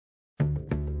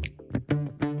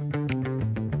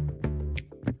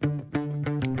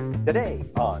Today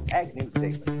on Ag News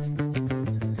Daily.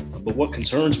 But what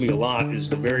concerns me a lot is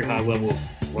the very high level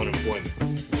of unemployment.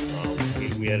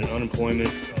 We had an unemployment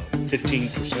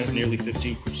 15%, nearly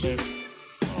 15%.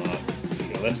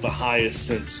 That's the highest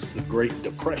since the Great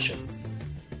Depression.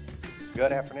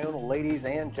 Good afternoon, ladies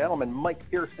and gentlemen. Mike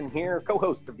Pearson here,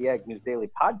 co-host of the Ag News Daily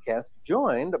podcast,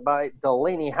 joined by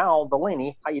Delaney Howell.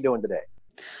 Delaney, how you doing today?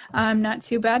 I'm not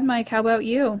too bad, Mike. How about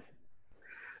you?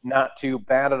 Not too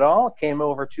bad at all. Came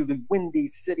over to the Windy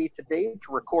City today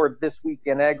to record This Week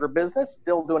in Agribusiness.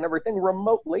 Still doing everything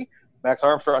remotely. Max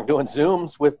Armstrong doing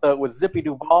Zooms with Zippy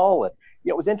Duvall. And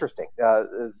it was interesting.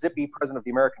 Zippy, president of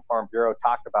the American Farm Bureau,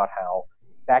 talked about how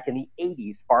back in the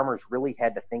 80s, farmers really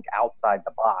had to think outside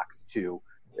the box to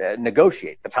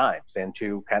negotiate the times and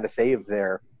to kind of save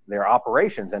their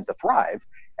operations and to thrive.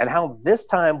 And how this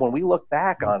time, when we look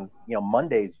back on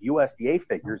Monday's USDA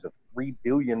figures of 3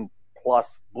 billion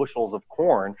plus bushels of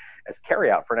corn as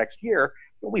carryout for next year,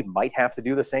 we might have to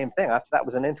do the same thing. I thought that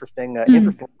was an interesting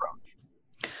approach.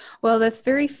 Well, that's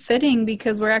very fitting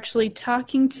because we're actually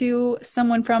talking to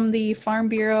someone from the Farm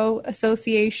Bureau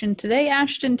Association today.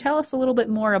 Ashton, tell us a little bit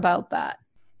more about that.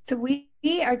 So we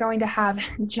are going to have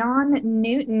John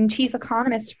Newton, Chief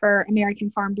Economist for American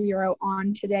Farm Bureau,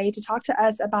 on today to talk to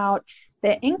us about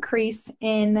the increase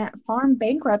in farm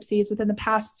bankruptcies within the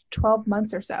past 12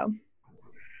 months or so.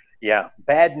 Yeah,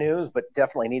 bad news, but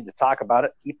definitely need to talk about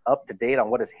it. Keep up to date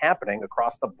on what is happening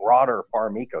across the broader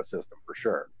farm ecosystem for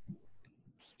sure.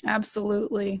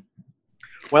 Absolutely.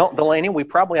 Well, Delaney, we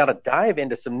probably ought to dive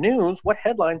into some news. What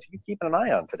headlines are you keeping an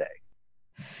eye on today?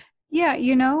 Yeah,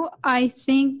 I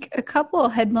think a couple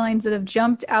of headlines that have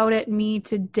jumped out at me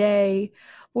today.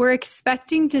 We're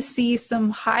expecting to see some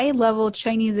high-level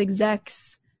Chinese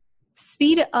execs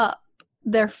speed up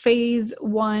their phase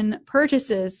one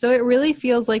purchases. So it really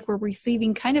feels like we're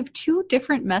receiving kind of two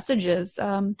different messages.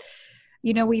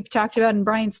 We've talked about, and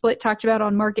Brian Splitt talked about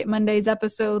on Market Monday's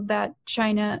episode, that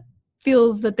China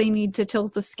feels that they need to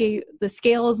tilt the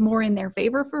scales more in their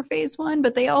favor for phase one,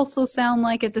 but they also sound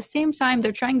like at the same time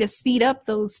they're trying to speed up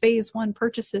those phase one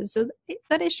purchases. So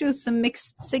that issues some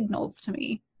mixed signals to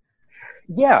me.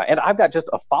 Yeah, and I've got just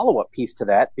a follow-up piece to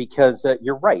that because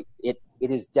you're right. It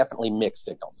is definitely mixed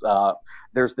signals.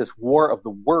 There's this war of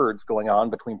the words going on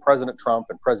between President Trump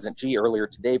and President Xi. Earlier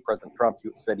today, President Trump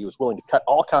said he was willing to cut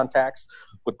all contacts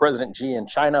with President Xi in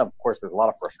China. Of course, there's a lot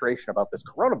of frustration about this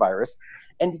coronavirus.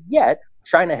 And yet,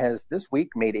 China has this week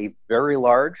made a very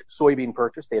large soybean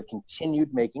purchase. They have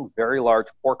continued making very large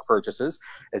pork purchases.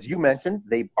 As you mentioned,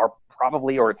 they are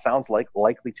probably, or it sounds like,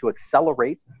 likely to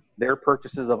accelerate their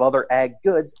purchases of other ag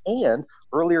goods. And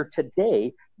earlier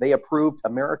today, they approved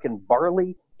American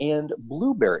barley and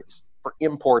blueberries for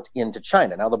import into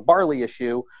China. Now, the barley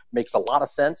issue makes a lot of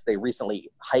sense. They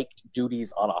recently hiked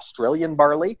duties on Australian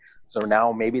barley. So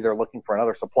now maybe they're looking for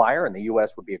another supplier, and the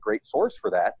U.S. would be a great source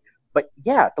for that. But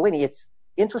yeah, Delaney, it's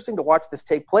interesting to watch this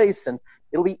take place, and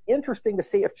it'll be interesting to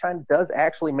see if China does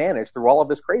actually manage, through all of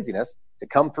this craziness, to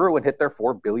come through and hit their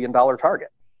 $4 billion target.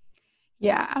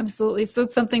 Yeah, absolutely. So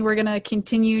it's something we're going to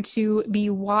continue to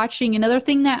be watching. Another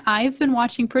thing that I've been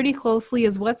watching pretty closely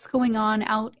is what's going on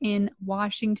out in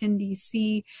Washington,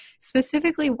 D.C.,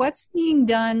 specifically what's being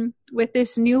done with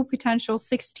this new potential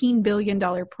 $16 billion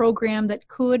program that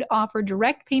could offer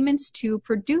direct payments to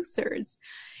producers.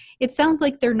 It sounds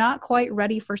like they're not quite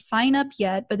ready for sign up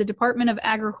yet, but the Department of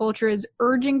Agriculture is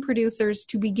urging producers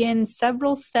to begin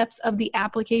several steps of the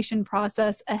application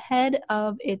process ahead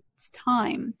of its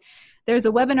time. There's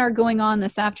a webinar going on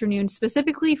this afternoon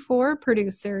specifically for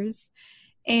producers,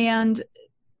 and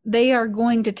they are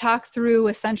going to talk through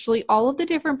essentially all of the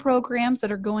different programs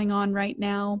that are going on right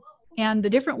now and the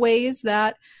different ways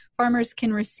that farmers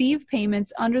can receive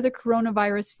payments under the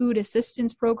Coronavirus Food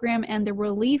Assistance Program and the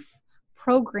Relief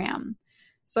Program.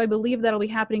 So I believe that'll be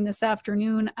happening this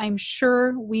afternoon. I'm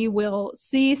sure we will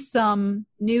see some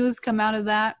news come out of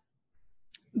that,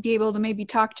 be able to maybe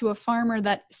talk to a farmer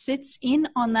that sits in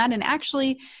on that. And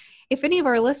actually, if any of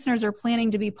our listeners are planning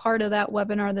to be part of that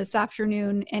webinar this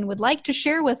afternoon and would like to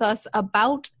share with us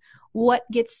about what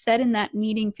gets said in that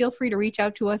meeting, feel free to reach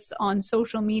out to us on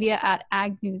social media at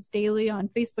Ag News Daily on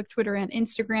Facebook, Twitter, and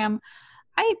Instagram.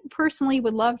 I personally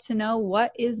would love to know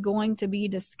what is going to be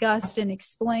discussed and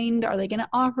explained. Are they going to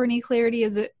offer any clarity?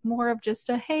 Is it more of just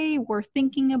a, hey, we're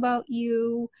thinking about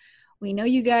you, we know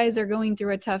you guys are going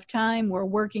through a tough time, we're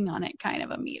working on it kind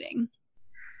of a meeting?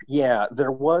 Yeah,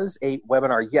 there was a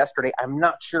webinar yesterday. I'm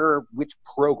not sure which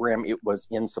program it was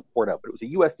in support of, but it was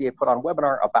a USDA put on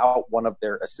webinar about one of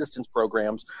their assistance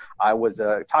programs. I was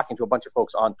talking to a bunch of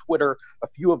folks on Twitter. A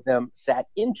few of them sat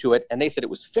into it, and they said it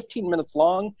was 15 minutes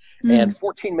long, and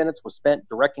 14 minutes was spent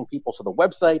directing people to the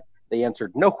website. They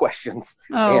answered no questions,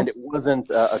 and it wasn't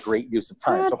a great use of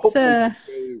time. So hopefully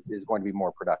today's is going to be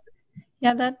more productive.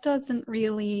 Yeah, that doesn't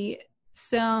really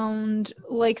sound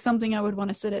like something I would want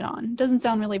to sit in on. Doesn't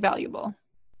sound really valuable.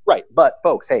 Right, but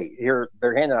folks, hey,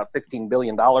 they're handing out $16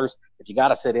 billion. If you got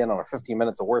to sit in on a 15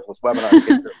 minutes of worthless webinar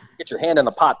to get your hand in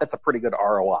the pot, that's a pretty good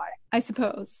ROI. I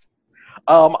suppose.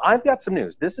 I've got some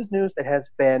news. This is news that has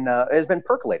been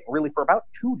percolating really for about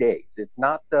 2 days. It's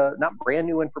not brand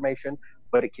new information,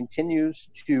 but it continues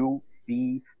to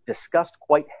be discussed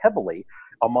quite heavily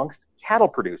amongst cattle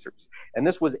producers. And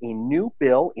this was a new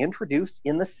bill introduced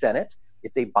in the Senate.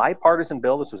 It's a bipartisan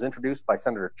bill. This was introduced by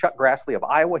Senator Chuck Grassley of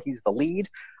Iowa. He's the lead.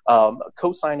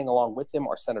 Co-signing along with him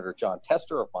are Senator Jon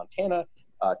Tester of Montana,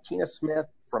 Tina Smith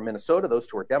from Minnesota. Those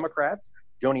two are Democrats.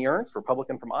 Joni Ernst,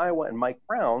 Republican from Iowa, and Mike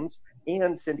Browns,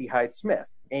 and Cindy Hyde-Smith,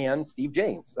 and Steve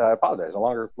James. I apologize, a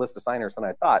longer list of signers than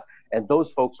I thought. And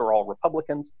those folks are all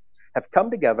Republicans, have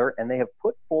come together, and they have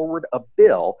put forward a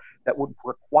bill that would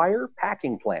require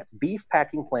packing plants, beef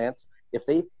packing plants, if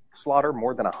they slaughter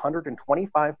more than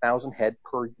 125,000 head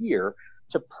per year,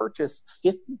 to purchase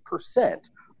 50%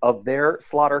 of their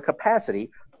slaughter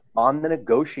capacity on the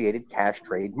negotiated cash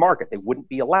trade market. They wouldn't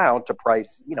be allowed to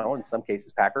price, in some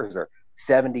cases, packers are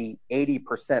 70,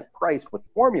 80% priced with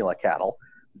formula cattle.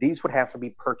 These would have to be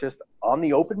purchased on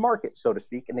the open market, so to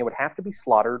speak, and they would have to be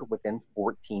slaughtered within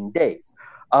 14 days.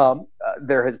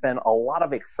 There has been a lot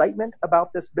of excitement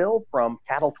about this bill from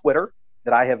cattle Twitter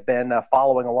that I have been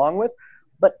following along with.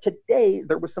 But today,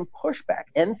 there was some pushback.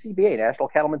 NCBA, National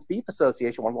Cattlemen's Beef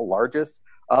Association, one of the largest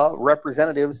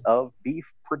representatives of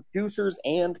beef producers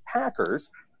and packers,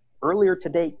 earlier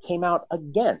today came out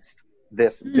against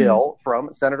this bill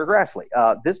from Senator Grassley.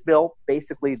 This bill,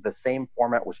 basically the same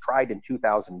format, was tried in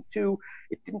 2002.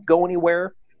 It didn't go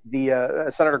anywhere. The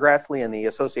Senator Grassley and the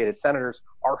Associated Senators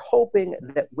are hoping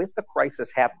that with the crisis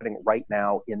happening right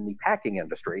now in the packing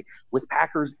industry, with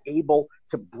packers able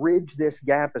to bridge this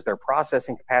gap as their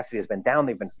processing capacity has been down,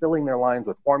 they've been filling their lines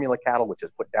with formula cattle, which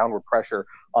has put downward pressure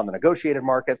on the negotiated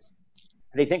markets.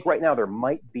 They think right now there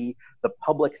might be the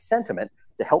public sentiment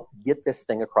to help get this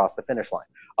thing across the finish line.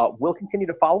 We'll continue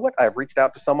to follow it. I've reached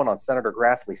out to someone on Senator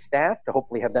Grassley's staff to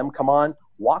hopefully have them come on,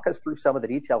 walk us through some of the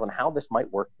details on how this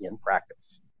might work in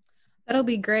practice. That'll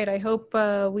be great. I hope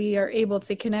we are able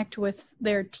to connect with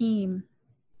their team.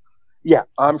 Yeah,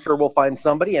 I'm sure we'll find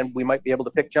somebody, and we might be able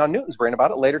to pick John Newton's brain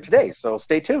about it later today. So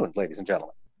stay tuned, ladies and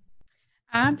gentlemen.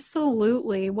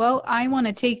 Absolutely. Well, I want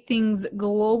to take things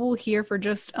global here for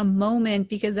just a moment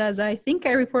because as I think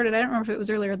I reported, I don't remember if it was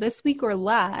earlier this week or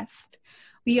last,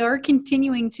 we are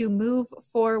continuing to move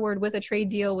forward with a trade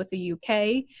deal with the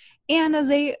UK. And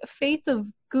as a faith of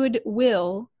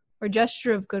goodwill, or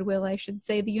gesture of goodwill, I should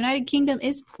say, the United Kingdom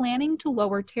is planning to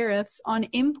lower tariffs on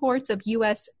imports of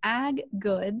U.S. ag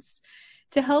goods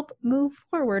to help move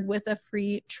forward with a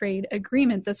free trade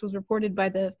agreement. This was reported by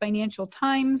the Financial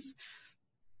Times.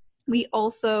 We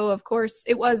also, of course,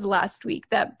 it was last week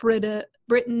that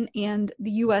Britain and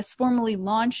the U.S. formally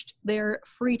launched their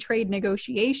free trade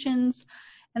negotiations,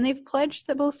 and they've pledged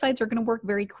that both sides are going to work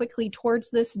very quickly towards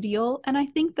this deal. And I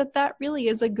think that that really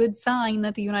is a good sign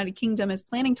that the United Kingdom is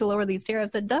planning to lower these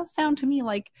tariffs. It does sound to me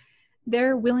like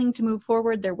they're willing to move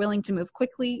forward, they're willing to move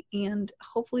quickly, and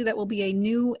hopefully that will be a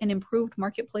new and improved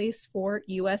marketplace for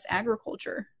U.S.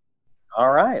 agriculture.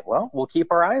 All right. Well, we'll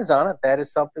keep our eyes on it. That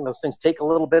is something, those things take a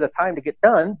little bit of time to get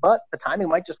done, but the timing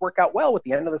might just work out well with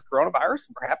the end of this coronavirus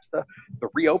and perhaps the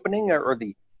reopening or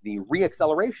the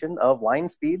reacceleration of line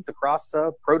speeds across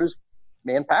produce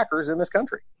and packers in this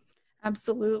country.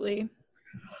 Absolutely.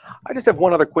 I just have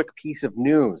one other quick piece of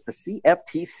news. The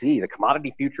CFTC, the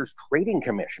Commodity Futures Trading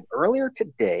Commission, earlier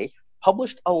today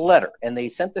published a letter, and they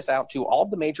sent this out to all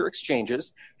of the major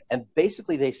exchanges, and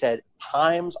basically they said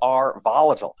times are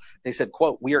volatile. They said,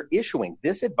 quote, "We are issuing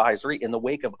this advisory in the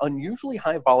wake of unusually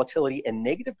high volatility and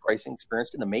negative pricing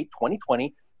experienced in the May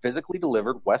 2020 physically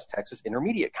delivered West Texas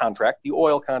Intermediate contract, the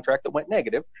oil contract that went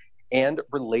negative, and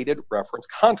related reference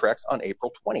contracts on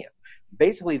April 20th.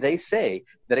 Basically, they say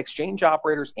that exchange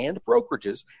operators and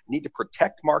brokerages need to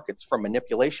protect markets from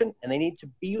manipulation, and they need to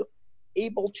be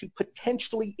able to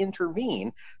potentially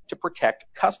intervene to protect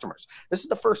customers. This is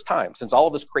the first time since all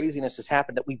of this craziness has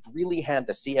happened that we've really had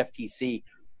the CFTC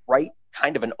write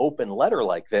kind of an open letter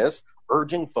like this,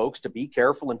 urging folks to be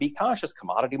careful and be cautious.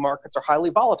 Commodity markets are highly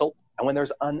volatile, and when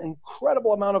there's an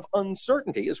incredible amount of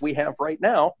uncertainty, as we have right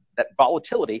now, that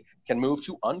volatility can move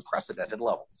to unprecedented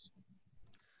levels.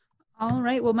 All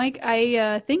right. Well, Mike,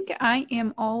 I think I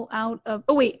am all out of...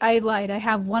 Oh, wait, I lied. I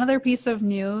have one other piece of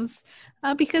news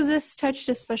because this touched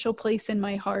a special place in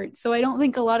my heart. So I don't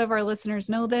think a lot of our listeners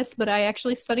know this, but I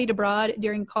actually studied abroad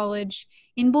during college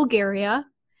in Bulgaria,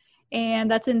 and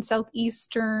that's in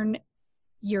southeastern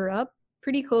Europe,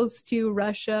 pretty close to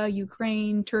Russia,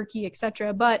 Ukraine, Turkey,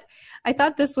 etc. But I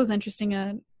thought this was interesting.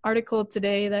 An article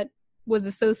today that was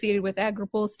associated with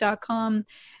agripulse.com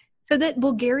said that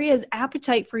Bulgaria's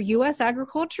appetite for U.S.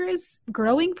 agriculture is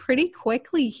growing pretty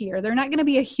quickly here. They're not going to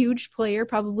be a huge player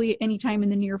probably anytime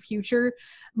in the near future,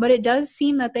 but it does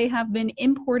seem that they have been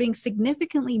importing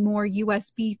significantly more U.S.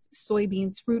 beef,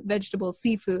 soybeans, fruit, vegetables,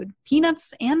 seafood,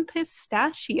 peanuts, and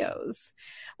pistachios.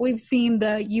 We've seen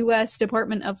the U.S.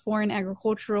 Department of Foreign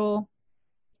Agricultural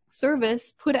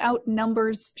Service put out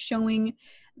numbers showing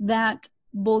that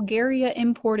Bulgaria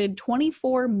imported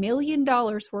 $24 million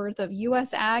worth of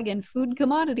U.S. ag and food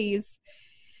commodities.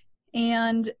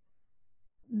 And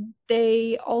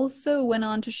they also went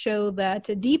on to show that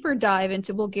a deeper dive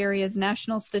into Bulgaria's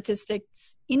National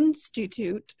Statistics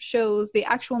Institute shows the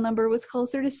actual number was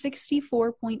closer to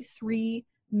 $64.3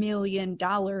 million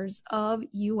of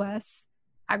U.S.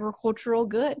 agricultural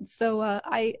goods. So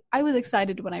I was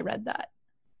excited when I read that.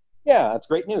 Yeah, that's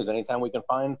great news. Anytime we can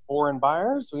find foreign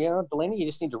buyers, Delaney, you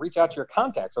just need to reach out to your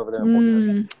contacts over there in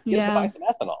Bulgaria. Get them to buy some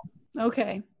ethanol.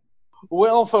 Okay.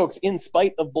 Well, folks, in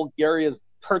spite of Bulgaria's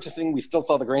purchasing, we still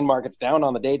saw the grain markets down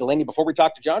on the day. Delaney, before we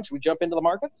talk to John, should we jump into the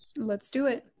markets? Let's do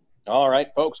it. All right,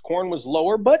 folks, corn was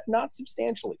lower, but not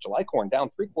substantially. July corn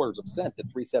down 0.75 cents at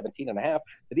 3.17.5.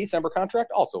 The December contract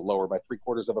also lower by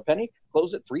 0.75 penny,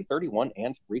 closed at 3.31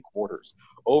 3/4.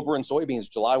 Over in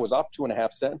soybeans, July was off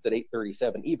 2.5 cents at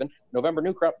 8.37 even. November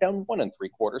new crop down 1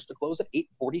 3/4 to close at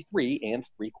 8.43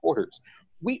 3/4.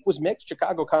 Wheat was mixed.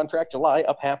 Chicago contract July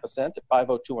up 0.5 cent at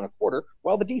 5.02 1/4,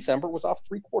 while the December was off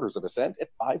 0.75 cent at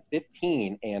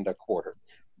 5.15 1/4.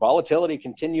 Volatility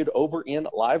continued over in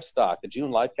livestock. The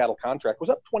June live cattle contract was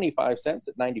up 25 cents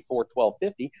at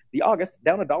 94.1250. The August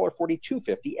down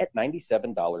 $1.4250 at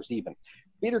 $97 even.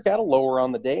 Feeder cattle lower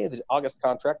on the day. The August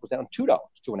contract was down $2,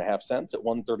 2.5 cents at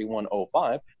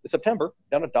 131.05. The September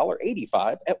down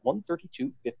 $1.85 at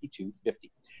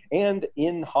 132.5250. And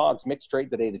in hogs mixed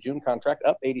trade today, the June contract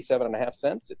up 87.5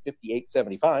 cents at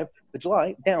 58.75. The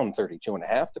July down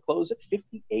 32.5 to close at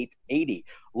 58.80.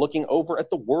 Looking over at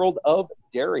the world of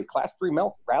dairy, Class 3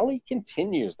 milk rally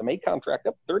continues. The May contract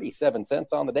up 37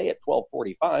 cents on the day at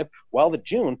 12.45, while the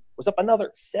June was up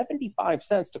another 75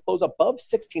 cents to close above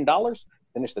 $16.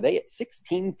 Finished the day at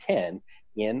 16.10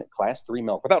 in Class 3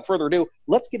 milk. Without further ado,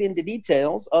 let's get into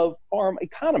details of farm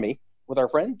economy with our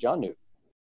friend John Newton.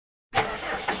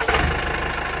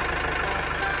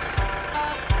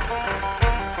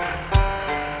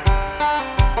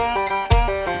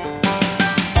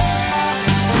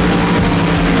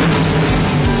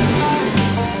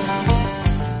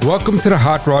 Welcome to the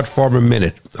Hot Rod Farmer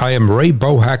Minute. I am Ray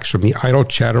Bohax from the Idle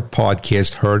Chatter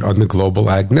podcast heard on the Global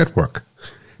Ag Network.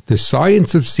 The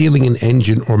science of sealing an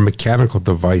engine or mechanical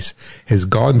device has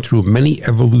gone through many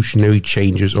evolutionary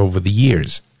changes over the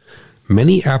years.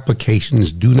 Many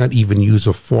applications do not even use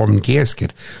a formed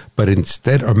gasket, but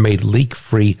instead are made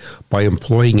leak-free by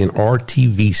employing an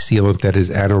RTV sealant that is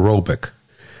anaerobic.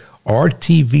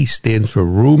 RTV stands for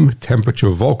room temperature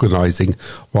vulcanizing,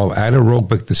 while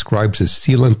anaerobic describes a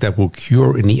sealant that will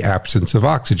cure in the absence of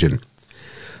oxygen.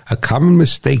 A common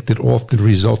mistake that often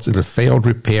results in a failed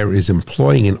repair is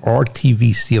employing an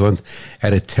RTV sealant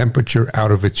at a temperature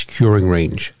out of its curing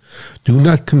range. Do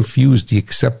not confuse the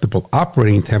acceptable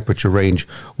operating temperature range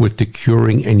with the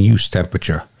curing and use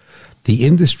temperature. The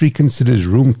industry considers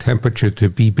room temperature to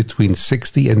be between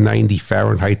 60 and 90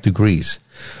 Fahrenheit degrees.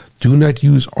 Do not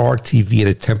use RTV at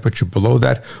a temperature below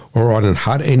that or on a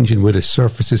hot engine where the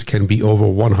surfaces can be over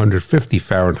 150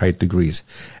 Fahrenheit degrees.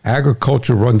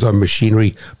 Agriculture runs on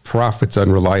machinery, profits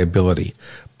on reliability.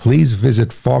 Please visit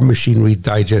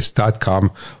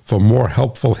farmmachinerydigest.com for more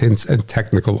helpful hints and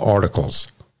technical articles.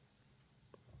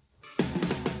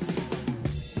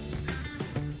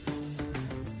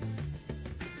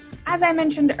 As I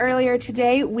mentioned earlier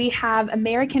today, we have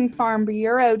American Farm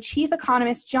Bureau Chief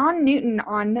Economist John Newton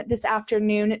on this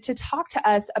afternoon to talk to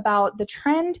us about the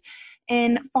trend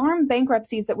in farm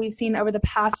bankruptcies that we've seen over the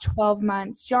past 12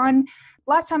 months. John,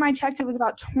 last time I checked, it was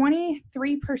about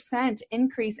 23%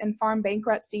 increase in farm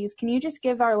bankruptcies. Can you just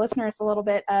give our listeners a little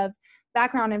bit of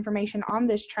background information on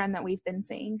this trend that we've been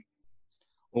seeing?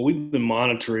 Well, we've been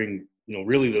monitoring,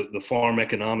 really the farm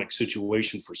economic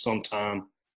situation for some time.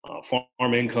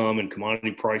 Farm income and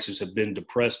commodity prices have been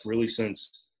depressed really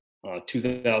since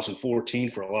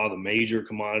 2014 for a lot of the major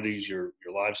commodities, your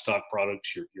livestock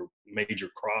products, your major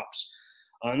crops.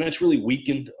 And that's really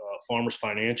weakened farmers'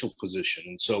 financial position.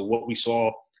 And so what we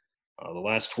saw the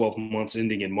last 12 months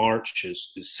ending in March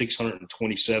is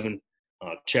 627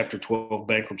 Chapter 12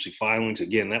 bankruptcy filings.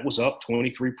 Again, that was up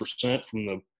 23% from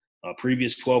the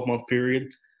previous 12-month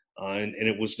period. And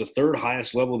it was the third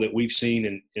highest level that we've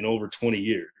seen in over 20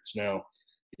 years. Now,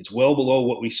 it's well below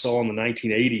what we saw in the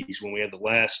 1980s when we had the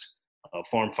last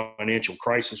farm financial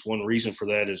crisis. One reason for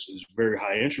that is very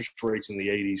high interest rates in the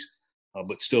 80s,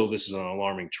 but still this is an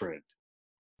alarming trend.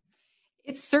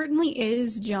 It certainly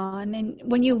is, John. And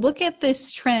when you look at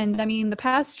this trend, I mean, the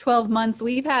past 12 months,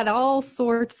 we've had all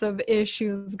sorts of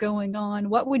issues going on.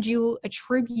 What would you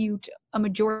attribute a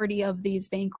majority of these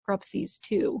bankruptcies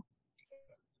to?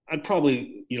 I'd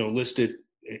probably, list it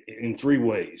in three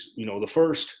ways. The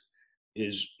first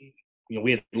is,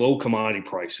 we had low commodity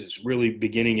prices really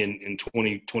beginning in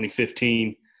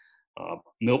 2015.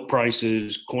 Milk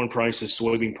prices, corn prices,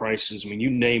 soybean prices, I mean,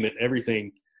 you name it,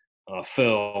 everything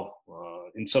fell,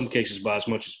 in some cases by as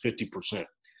much as 50%.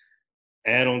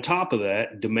 Add on top of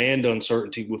that, demand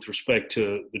uncertainty with respect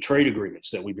to the trade agreements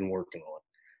that we've been working on.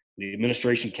 The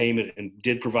administration came in and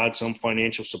did provide some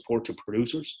financial support to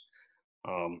producers.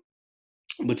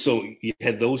 But so you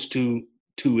had those two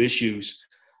issues.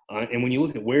 And when you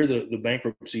look at where the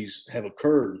bankruptcies have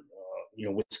occurred,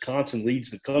 Wisconsin leads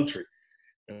the country.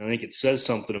 And I think it says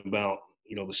something about,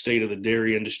 the state of the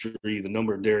dairy industry, the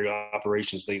number of dairy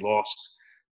operations they lost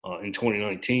in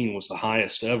 2019 was the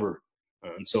highest ever.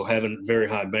 And so having very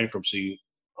high bankruptcy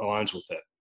aligns with that.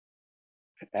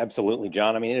 Absolutely,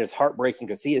 John. I mean, it is heartbreaking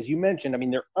to see. As you mentioned, I mean,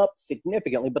 they're up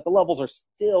significantly, but the levels are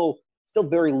still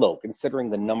very low considering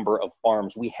the number of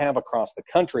farms we have across the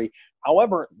country.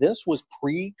 However, this was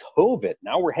pre-COVID.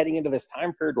 Now we're heading into this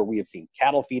time period where we have seen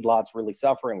cattle feedlots really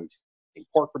suffering. We've seen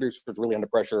pork producers really under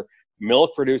pressure.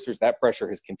 Milk producers, that pressure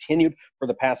has continued for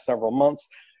the past several months.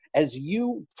 As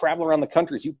you travel around the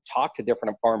country, as you talk to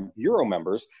different Farm Bureau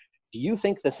members, do you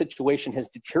think the situation has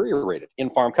deteriorated in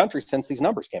farm country since these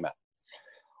numbers came out?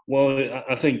 Well,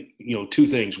 I think, two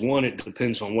things. One, it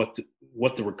depends on what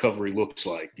the recovery looks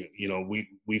like.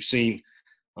 We've seen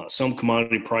some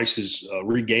commodity prices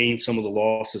regain some of the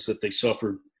losses that they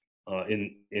suffered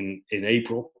in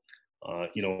April. Are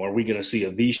we going to see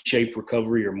a V-shaped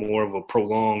recovery or more of a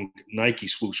prolonged Nike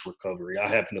swoosh recovery? I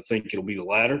happen to think it'll be the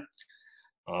latter.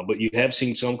 But you have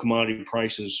seen some commodity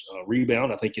prices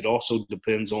rebound. I think it also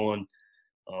depends on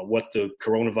what the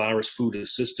coronavirus food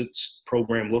assistance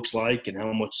program looks like and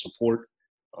how much support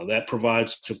that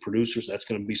provides to producers. That's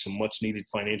going to be some much needed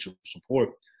financial support.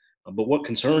 But what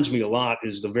concerns me a lot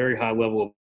is the very high level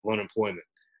of unemployment.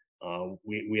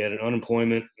 We had an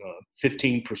unemployment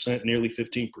 15%, nearly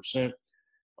 15%.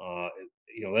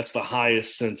 That's the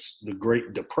highest since the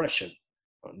Great Depression,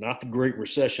 not the Great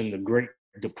Recession, the Great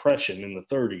Depression in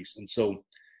the 30s. And so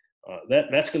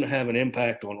that's going to have an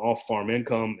impact on off-farm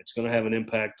income. It's going to have an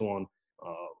impact on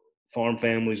farm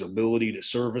families' ability to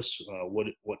service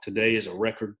what today is a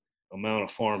record amount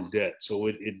of farm debt. So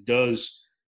it does,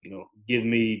 give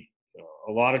me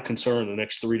a lot of concern the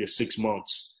next 3 to 6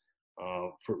 months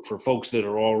for folks that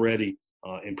are already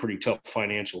in pretty tough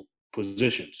financial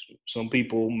positions. Some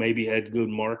people maybe had good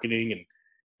marketing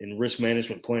and risk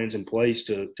management plans in place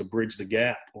to bridge the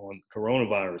gap on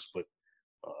coronavirus, but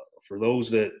for those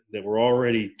that were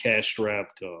already cash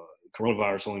strapped,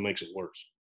 coronavirus only makes it worse.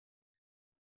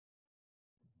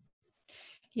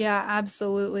 Yeah,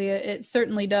 absolutely. It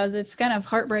certainly does. It's kind of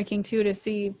heartbreaking too to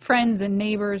see friends and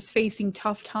neighbors facing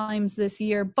tough times this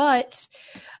year, but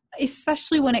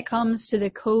especially when it comes to the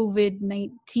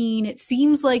COVID-19, it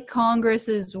seems like Congress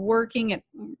is working it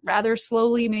rather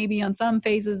slowly, maybe on some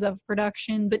phases of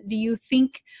production. But do you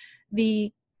think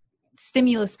the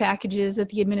stimulus packages that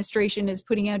the administration is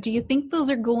putting out, do you think those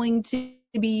are going to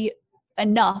be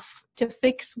enough to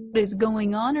fix what is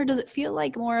going on, or does it feel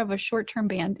like more of a short-term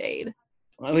Band-Aid?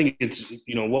 I think it's,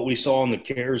 what we saw in the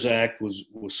CARES Act was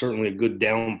certainly a good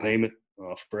down payment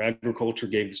for agriculture,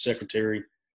 gave the secretary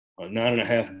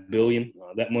 $9.5 billion.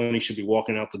 That money should be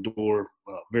walking out the door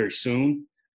very soon.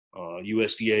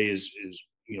 USDA is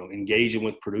engaging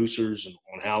with producers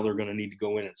on how they're going to need to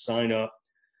go in and sign up.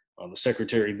 The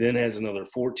secretary then has another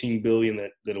 $14 billion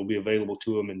that'll be available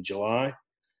to him in July.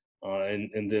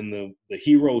 And then the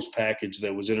HEROES package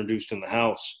that was introduced in the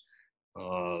House,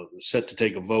 set to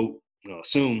take a vote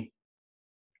soon,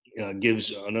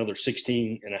 gives another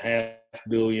 $16.5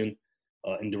 billion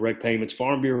in direct payments.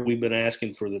 Farm Bureau, we've been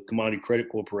asking for the Commodity Credit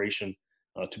Corporation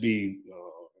to be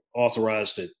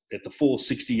authorized at the full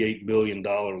 $68 billion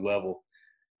level.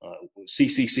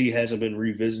 CCC hasn't been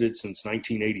revisited since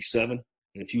 1987.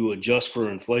 And if you adjust for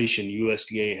inflation,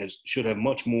 USDA should have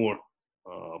much more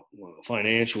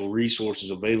financial resources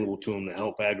available to them to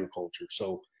help agriculture.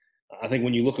 So I think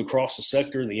when you look across the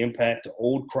sector, the impact to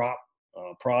old crop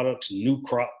products, new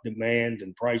crop demand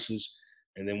and prices,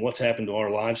 and then what's happened to our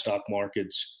livestock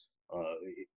markets,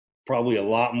 probably a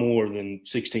lot more than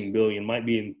 16 billion, might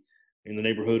be in the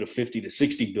neighborhood of 50 to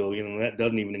 60 billion, and that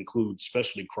doesn't even include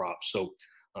specialty crops. So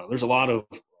there's a lot of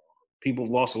people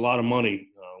have lost a lot of money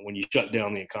when you shut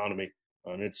down the economy,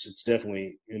 and it's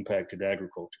definitely impacted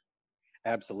agriculture.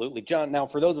 Absolutely. John, now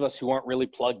for those of us who aren't really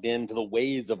plugged into the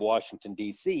ways of Washington,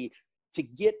 D.C., to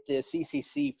get the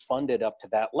CCC funded up to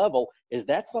that level, is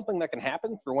that something that can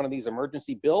happen through one of these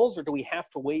emergency bills, or do we have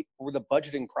to wait for the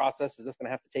budgeting process? Is this going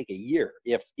to have to take a year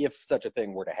if such a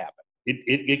thing were to happen?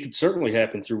 It could certainly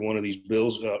happen through one of these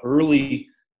bills. Early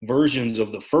versions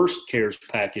of the first CARES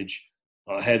package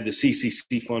had the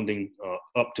CCC funding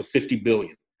up to $50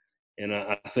 billion. And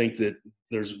I think that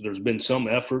there's been some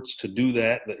efforts to do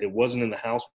that. It wasn't in the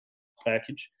House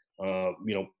package.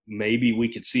 Maybe we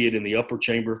could see it in the upper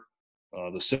chamber,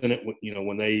 the Senate,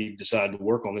 when they decide to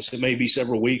work on this. It may be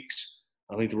several weeks.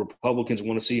 I think the Republicans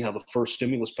want to see how the first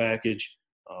stimulus package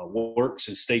works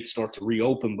as states start to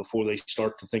reopen before they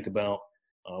start to think about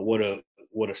what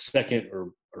a second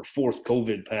or fourth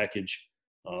COVID package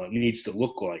needs to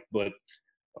look like. But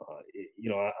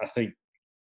I think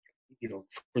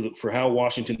for how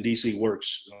Washington D.C.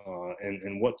 works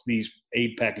and what these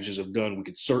aid packages have done, we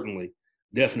could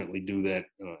definitely do that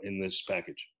in this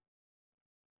package.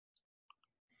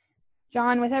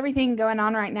 John, with everything going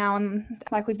on right now, and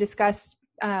like we've discussed,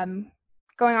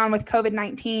 going on with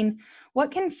COVID-19,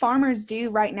 what can farmers do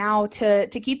right now to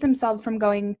keep themselves from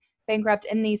going bankrupt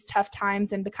in these tough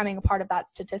times and becoming a part of that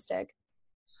statistic?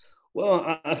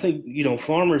 Well, I think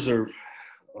farmers are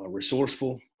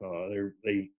resourceful.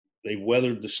 They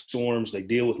weathered the storms. They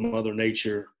deal with Mother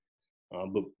Nature.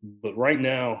 But right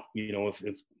now, if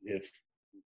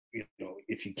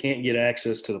you can't get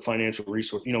access to the financial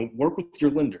resource, work with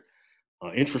your lender.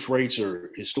 Interest rates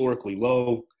are historically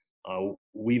low.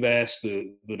 We've asked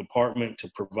the department to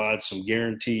provide some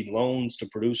guaranteed loans to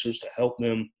producers to help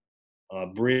them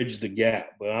bridge the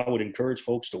gap. But I would encourage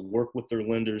folks to work with their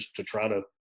lenders to try to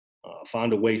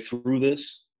find a way through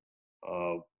this.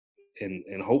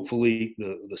 And hopefully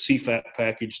the CFAP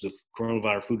package, the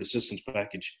Coronavirus Food Assistance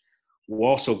Package, will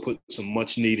also put some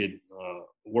much needed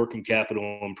working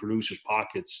capital in producers'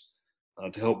 pockets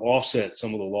to help offset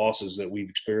some of the losses that we've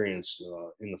experienced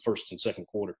in the first and second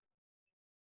quarter.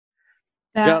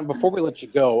 John, before we let you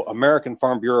go, American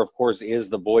Farm Bureau, of course, is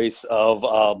the voice of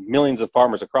millions of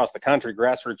farmers across the country,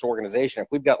 grassroots organization. If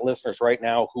we've got listeners right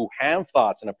now who have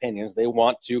thoughts and opinions, they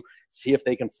want to see if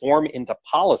they can form into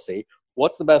policy,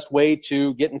 what's the best way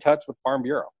to get in touch with Farm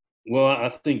Bureau? Well, I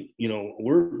think,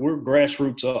 we're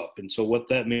grassroots up. And so what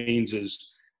that means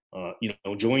is,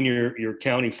 join your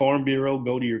county Farm Bureau,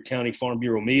 go to your county Farm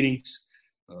Bureau meetings,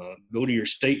 go to your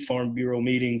state Farm Bureau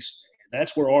meetings.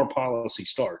 That's where our policy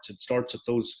starts. It starts at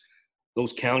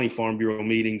those county Farm Bureau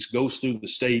meetings, goes through the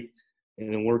state,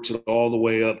 and then works it all the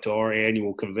way up to our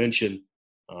annual convention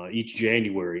each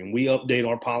January. And we update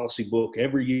our policy book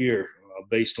every year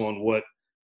based on what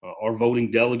our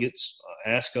voting delegates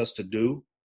ask us to do.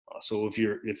 So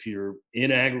if you're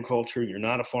in agriculture, you're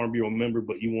not a Farm Bureau member,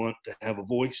 but you want to have a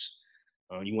voice,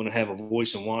 you want to have a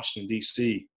voice in Washington,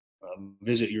 D.C.,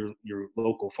 visit your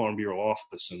local Farm Bureau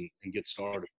office and get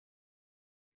started.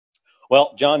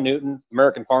 Well, John Newton,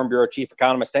 American Farm Bureau Chief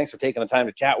Economist, thanks for taking the time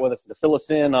to chat with us and to fill us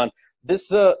in on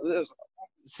this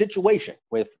situation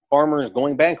with farmers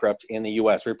going bankrupt in the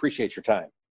U.S. We appreciate your time.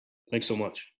 Thanks so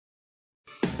much.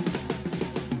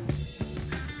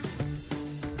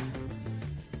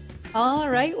 All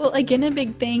right. Well, again, a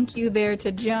big thank you there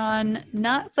to John.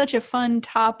 Not such a fun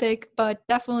topic, but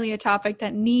definitely a topic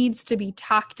that needs to be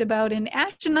talked about. And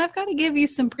Ashton, I've got to give you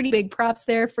some pretty big props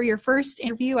there for your first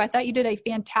interview. I thought you did a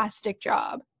fantastic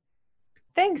job.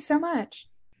 Thanks so much.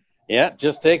 Yeah, it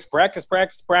just takes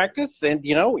practice, and,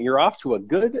 you're off to a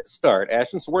good start,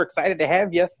 Ashton. So we're excited to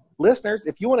have you. Listeners,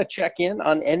 if you want to check in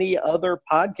on any other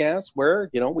podcasts where,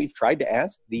 we've tried to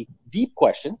ask the deep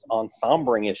questions on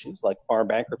sombering issues like farm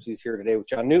bankruptcies here today with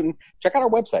John Newton, check out our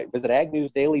website. Visit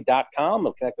agnewsdaily.com.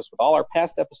 It'll connect us with all our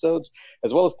past episodes,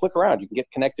 as well as click around. You can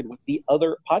get connected with the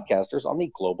other podcasters on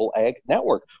the Global Ag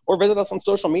Network, or visit us on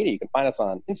social media. You can find us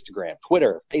on Instagram,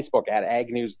 Twitter, Facebook at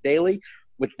Ag News Daily.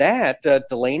 With that,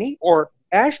 Delaney or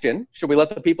Ashton, should we let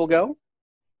the people go?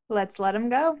 Let's let them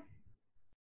go.